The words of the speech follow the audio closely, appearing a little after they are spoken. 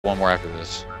one more after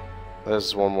this.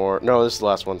 There's one more. No, this is the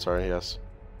last one. Sorry. Yes.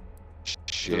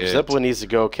 Shit. The Zeppelin needs to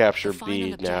go capture The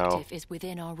B final now. objective is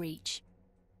within our reach.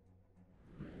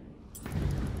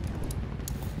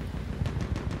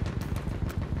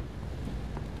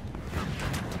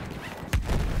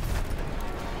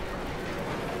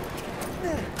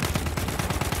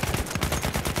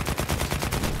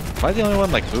 Am I the only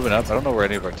one like moving up? I don't know where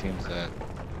any of our team's at.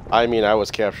 I mean, I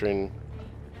was capturing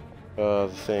the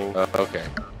thing. Okay.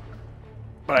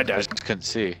 But I I died. just couldn't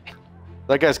see.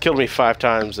 That guy's killed me 5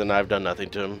 times and I've done nothing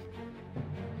to him.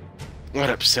 That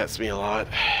upsets me a lot.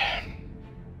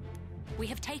 We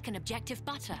have taken objective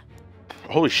butter.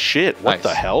 Holy shit, what Nice.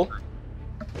 the hell?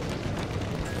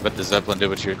 But the Zeppelin did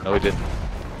what you. No, he didn't.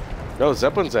 No,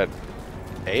 Zeppelin's at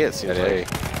A, it seems At A. like.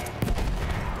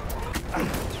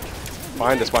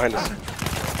 Behind us, behind us.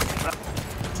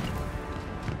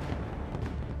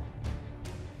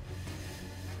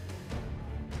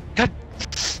 God.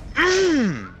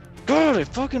 God, I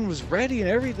fucking was ready and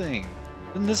everything.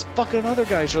 And this fucking other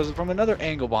guy shows up from another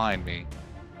angle behind me.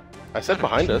 I said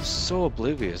behind I'm us. so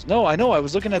oblivious. No, I know. I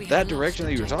was looking at that direction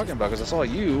that you were talking about because I saw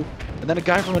you, and then a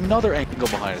guy from another angle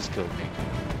behind us killed me.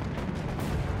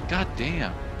 God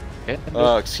damn.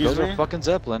 Yeah, excuse those me? are fucking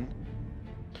Zeppelin.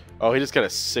 Oh, he just got a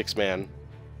 6-man.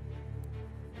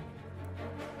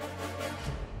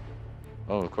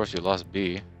 Oh, of course you lost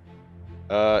B.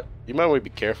 You might want to be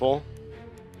careful.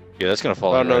 Yeah, that's gonna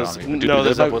fall Oh, right no, on me. no, Dude, the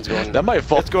that Zeppelin's might, going- that might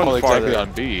fall it's going exactly farther.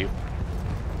 on B.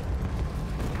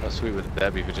 How sweet would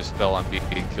that be if it just fell on B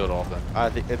and killed all of them? I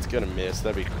think it's gonna miss.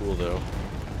 That'd be cool though.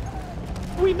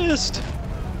 We missed!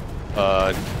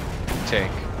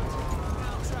 Tank.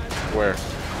 Where?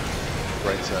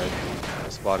 Right side. I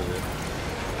spotted it.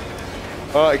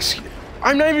 Excuse.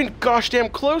 I'm not even gosh damn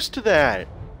close to that.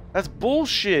 That's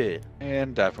bullshit.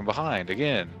 And died from behind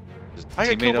again. His I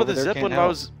got teammate killed by over the there Zeppelin. can't I help.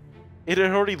 was. It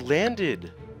had already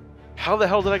landed. How the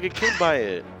hell did I get killed by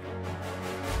it?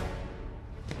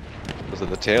 Was it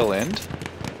the tail end?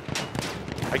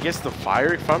 I guess the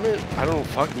fire from it? I don't know,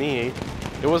 fuck me.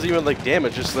 It wasn't even like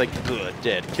damage, just like good,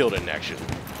 dead, killed in action.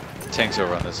 Tank's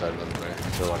over on this side, by the way,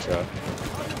 so watch out.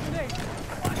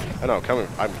 I know, coming.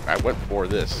 I went for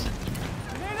this.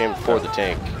 Came for the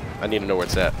tank. I need to know where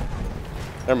it's at.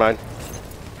 Never mind.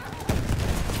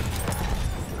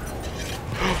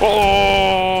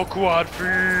 Oh, quad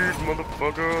feed,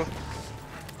 motherfucker.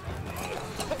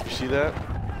 You see that?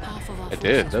 Half of our I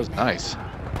did, forces that was remain. nice.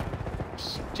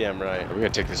 Damn right. We gotta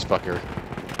take this fucker.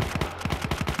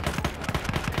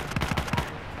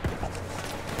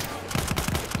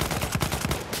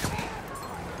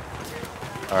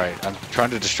 Alright, I'm trying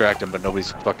to distract him, but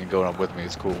nobody's fucking going up with me.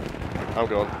 It's cool. I'm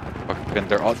going. Fucking,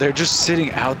 they're just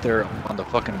sitting out there on the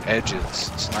fucking edges,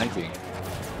 sniping.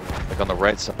 Like on the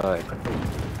right side.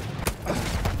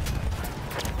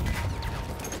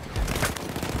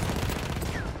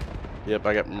 Yep,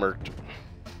 I got murked.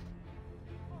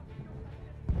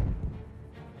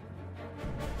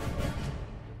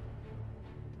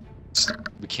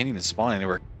 We can't even spawn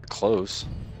anywhere close.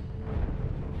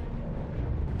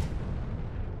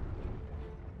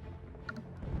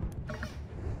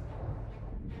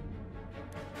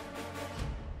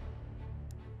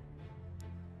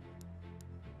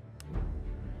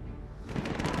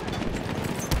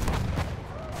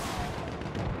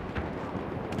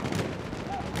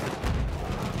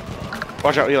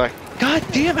 Watch out, Eli. God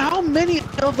damn, how many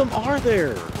of them are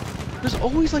there? There's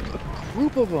always like a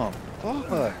group of them.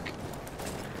 Fuck.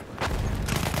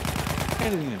 I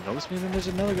didn't even notice me, then there's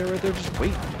another guy right there just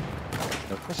waiting.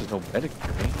 And of course there's no medic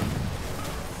for me.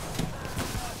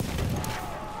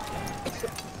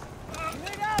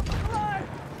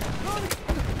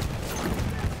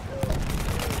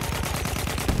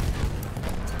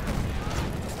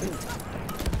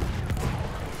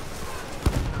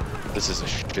 This is a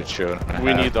shit show.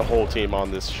 We need the whole team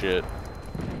on this shit.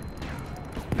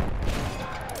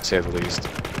 to say the least.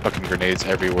 Fucking grenades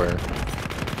everywhere.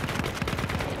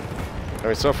 I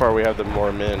mean, so far we have the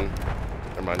more men.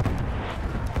 Never mind.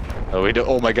 Oh, we do.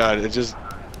 Oh my god, it just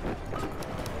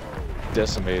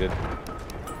decimated.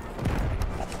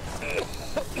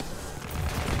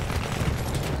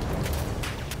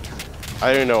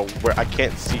 I don't know where. I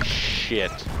can't see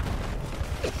shit.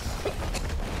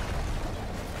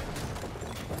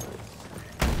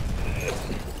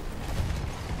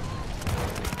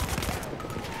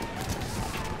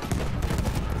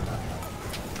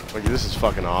 Like, this is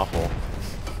fucking awful.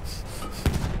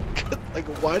 Like,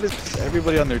 why does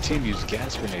everybody on their team use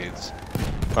gas grenades?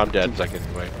 I'm dead. Seems like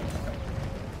anyway.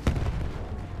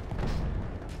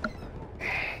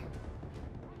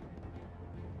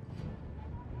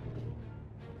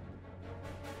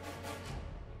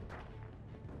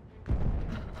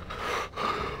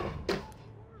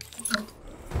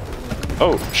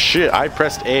 Oh shit! I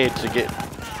pressed A to get.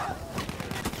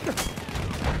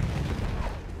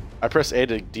 I pressed A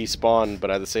to despawn,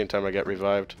 but at the same time I got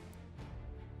revived.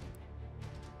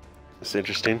 It's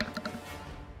interesting.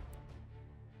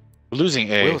 We're losing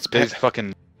A. Will's They past-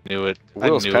 fucking knew it.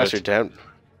 Will's I knew past it. your tent.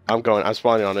 I'm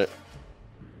spawning on it.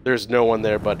 There's no one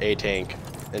there but a tank,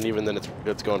 and even then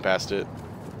it's going past it.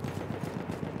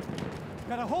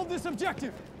 Gotta hold this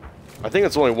objective. I think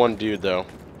it's only one dude though.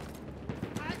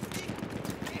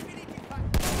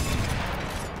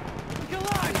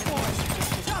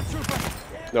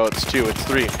 No, it's two. It's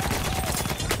three.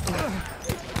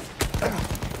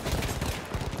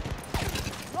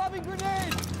 Lobbing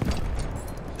grenade.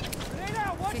 Grenade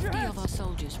out. Watch your 50 head. of our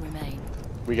soldiers remain.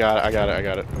 We got it. I got it. I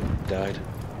got it. Died.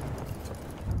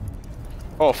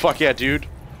 Oh fuck yeah, dude.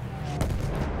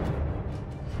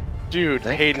 Dude,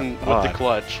 Thank Hayden God. with the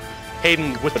clutch.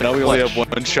 Hayden with But the now we clutch. only have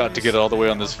one shot to get all the way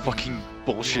on this fucking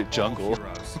bullshit jungle.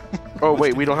 Oh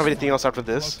wait, we don't have anything else after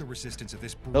this?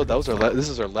 No, that was our this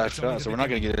is our last shot, so we're not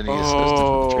gonna get any assistance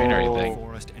from the train or anything.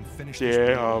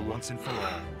 Damn.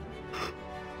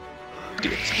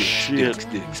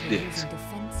 Dicks.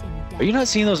 Are you not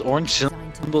seeing those orange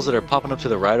symbols that are popping up to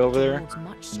the right over there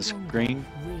on the screen?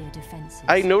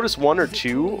 I noticed one or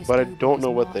two, but I don't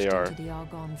know what they are.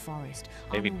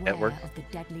 Maybe network?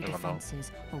 I don't know.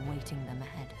 awaiting them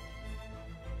ahead.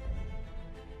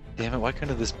 Damn it, why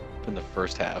couldn't this in the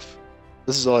first half?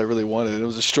 This is all I really wanted. It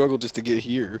was a struggle just to get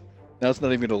here. Now it's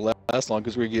not even gonna last long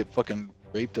because we're gonna get fucking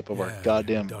raped up of our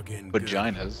goddamn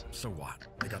vaginas. So what?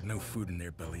 They got no food in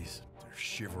their bellies. They're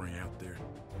shivering out there.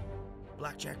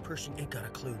 Blackjack Pershing ain't got a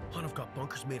clue. Hun've got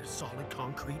bunkers made of solid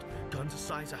concrete, guns the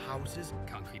size of houses.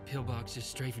 Concrete pillboxes,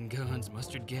 strafing guns,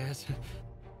 mustard gas.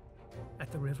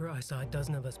 At the river, I saw a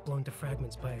dozen of us blown to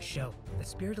fragments by a shell. The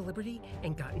Spirit of Liberty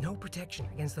ain't got no protection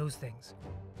against those things.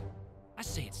 I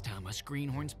say it's time us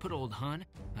greenhorns put old Hun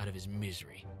out of his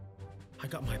misery. I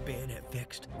got my bayonet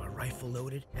fixed, my rifle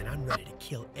loaded, and I'm ready to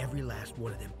kill every last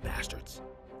one of them bastards.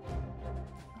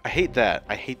 I hate that.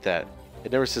 I hate that.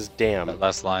 It never says damn. That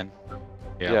last line.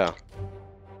 Yeah.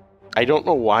 I don't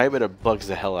know why, but it bugs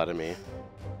the hell out of me.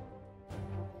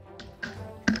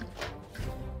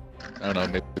 I don't know,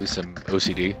 maybe some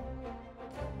OCD.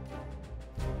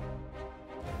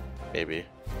 Maybe.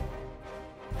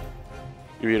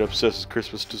 You mean obsessive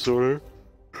Christmas disorder?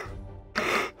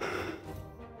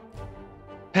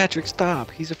 Patrick,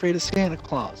 stop! He's afraid of Santa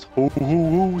Claus. Ho ho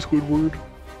ho, Squidward.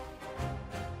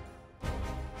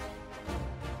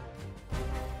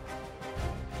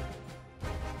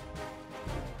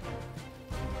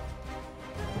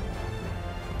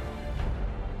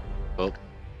 Well,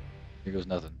 here goes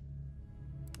nothing.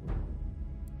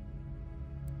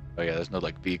 Oh yeah, there's no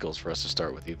like vehicles for us to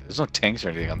start with either. There's no tanks or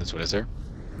anything on this one, is there?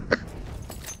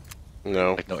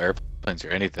 No. Like no airplanes or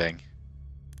anything.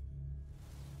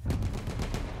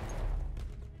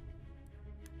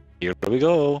 Here we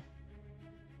go.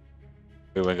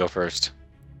 Who wanna go first?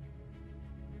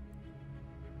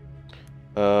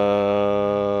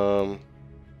 Um.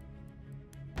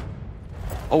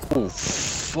 Oh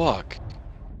fuck!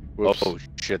 Whoops. Oh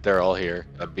shit, they're all here.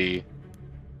 That'd be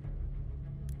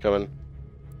Coming.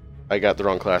 I got the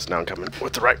wrong class. Now I'm coming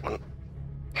with the right one.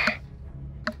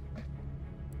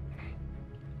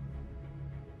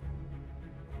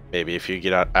 Maybe if you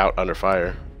get out under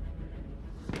fire.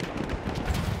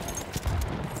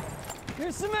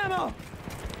 Here's some ammo.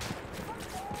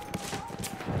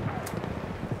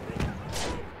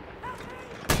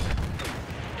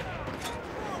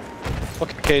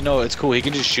 okay. No, it's cool. He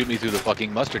can just shoot me through the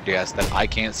fucking mustard gas that I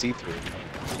can't see through.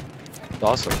 It's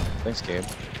awesome. Thanks, Gabe.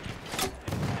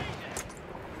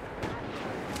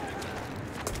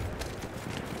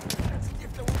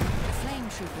 The flame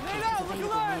trooper kit is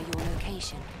available near your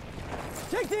location.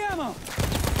 Take the ammo.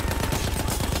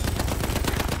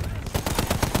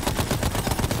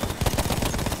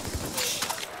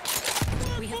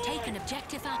 We have taken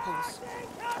objective apples.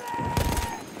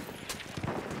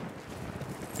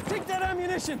 Take that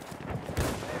ammunition.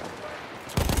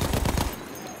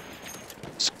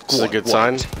 This is a good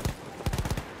sign.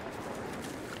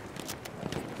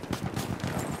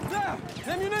 There,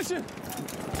 ammunition.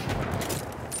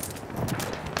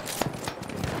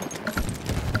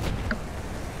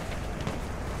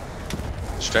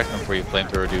 Distract them before you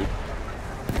flamethrower, dude.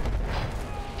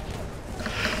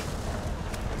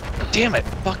 Damn it!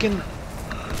 Fucking.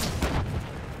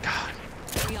 God.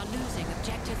 We are losing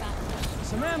objective apples.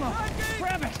 Some ammo.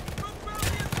 Grab it.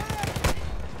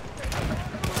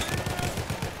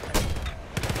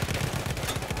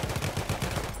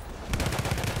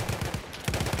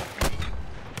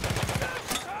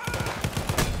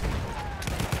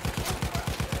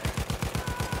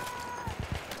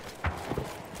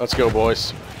 Let's go,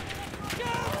 boys.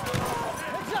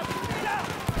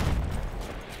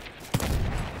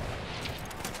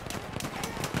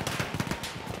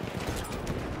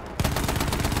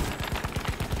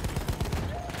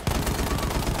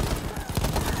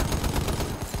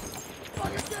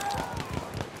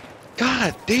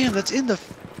 God damn, that's in the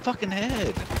fucking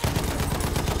head.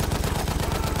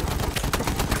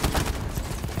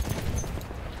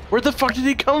 Where the fuck did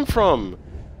he come from?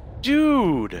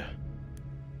 Dude!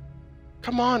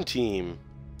 Come on, team.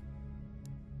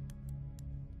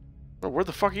 Where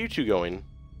the fuck are you two going?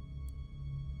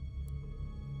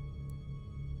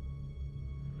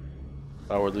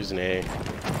 Oh, we're losing A.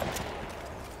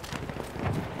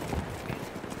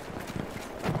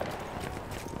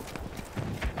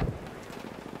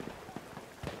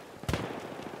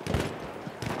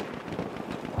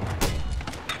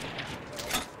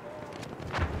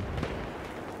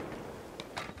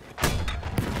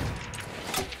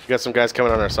 We got some guys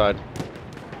coming on our side.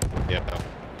 Yeah.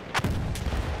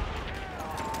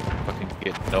 Fucking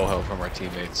get no help from our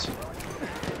teammates.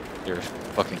 They're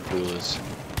fucking clueless.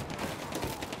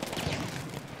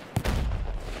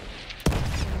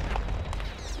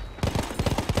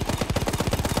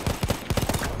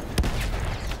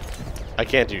 I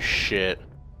can't do shit.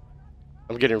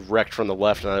 I'm getting wrecked from the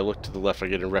left, and I look to the left, I'm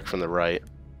getting wrecked from the right.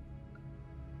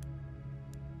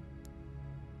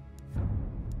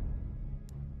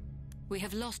 We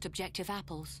have lost objective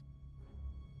apples.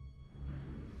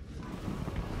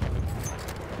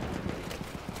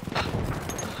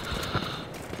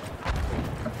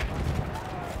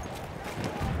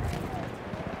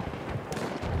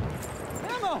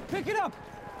 Ammo! Pick it up!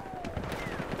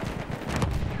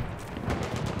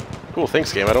 Cool,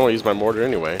 thanks, game. I don't want to use my mortar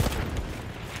anyway.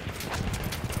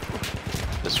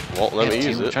 This won't let me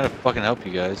use I'm it. trying to fucking help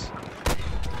you guys.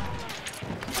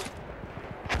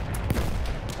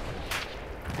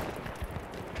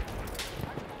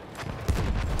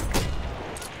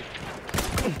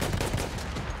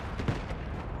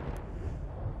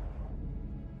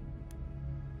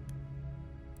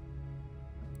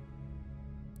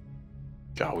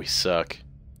 God, we suck.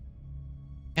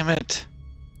 Damn it. This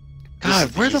God,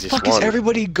 is the where the easiest fuck is one.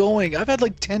 everybody going? I've had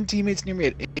like 10 teammates near me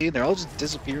at A and they're all just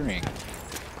disappearing.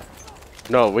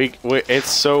 No, we it's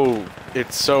so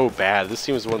bad. This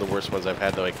team is one of the worst ones I've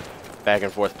had. Like back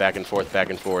and forth, back and forth,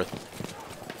 back and forth.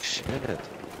 Shit.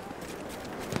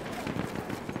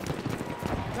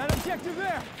 That objective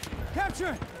there! Capture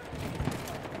it!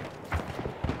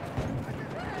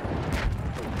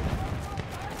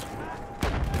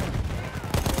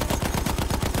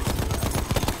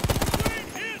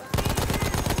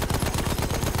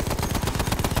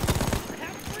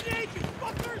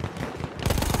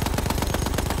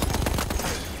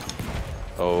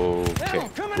 Okay. Ammo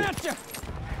coming at you!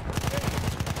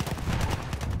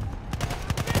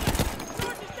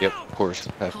 Yep, of course.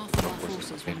 Half of our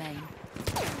forces remain.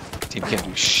 Team can't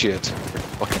do shit. They're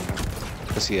fucking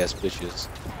pussy ass bitches.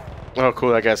 Oh,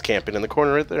 cool. That guy's camping in the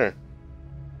corner right there.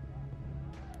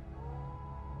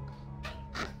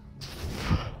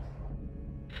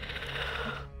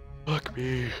 Fuck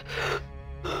me.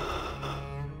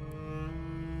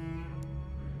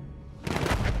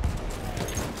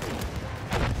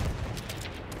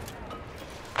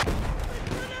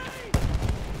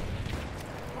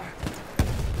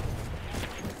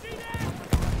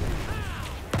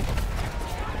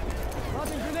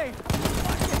 Lobbing grenade!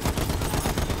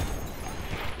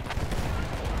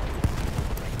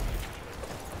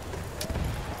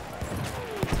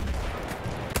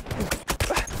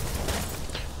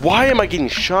 Why am I getting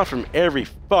shot from every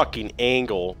fucking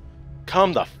angle?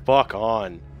 Come the fuck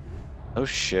on. Oh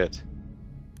shit.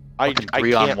 I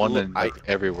Three can't on one look, and like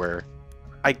everywhere.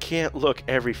 I can't look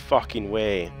every fucking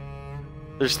way.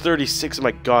 There's 36 of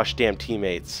my gosh damn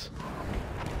teammates.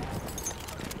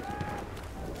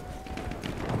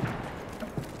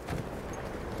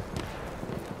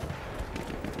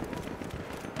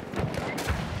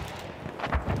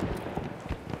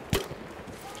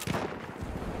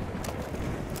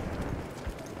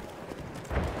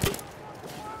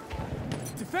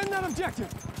 Defend that objective!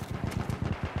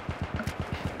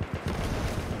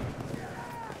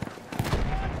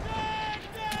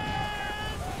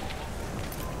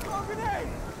 Throw a grenade!